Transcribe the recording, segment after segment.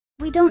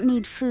We don't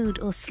need food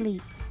or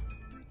sleep,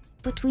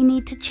 but we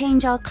need to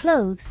change our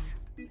clothes.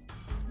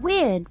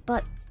 Weird,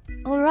 but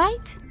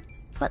alright.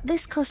 But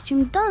this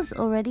costume does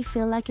already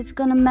feel like it's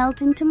gonna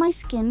melt into my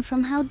skin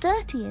from how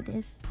dirty it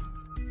is.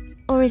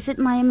 Or is it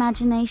my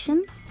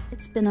imagination?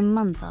 It's been a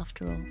month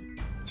after all.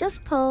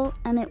 Just pull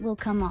and it will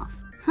come off,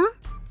 huh?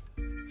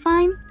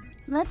 Fine,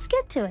 let's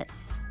get to it.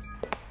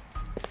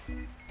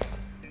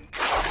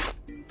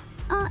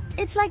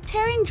 It's like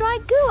tearing dry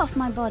goo off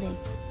my body.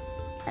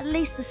 At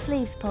least the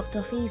sleeves popped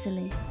off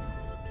easily.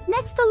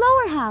 Next, the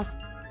lower half.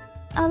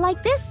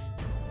 Like this?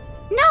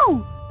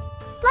 No!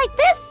 Like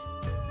this?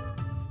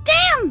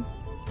 Damn!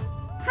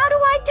 How do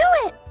I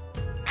do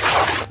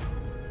it?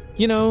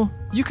 You know,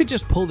 you could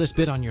just pull this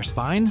bit on your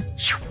spine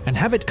and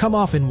have it come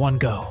off in one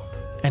go.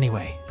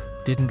 Anyway,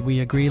 didn't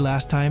we agree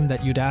last time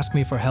that you'd ask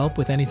me for help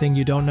with anything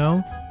you don't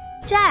know?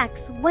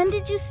 Jax, when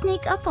did you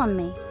sneak up on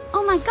me?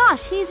 Oh my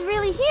gosh, he's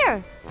really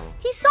here!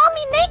 He saw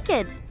me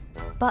naked!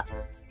 But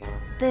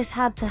this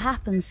had to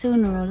happen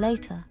sooner or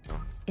later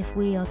if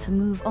we are to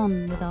move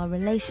on with our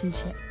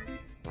relationship.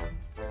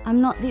 I'm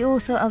not the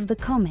author of the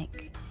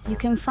comic. You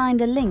can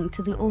find a link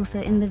to the author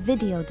in the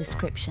video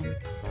description.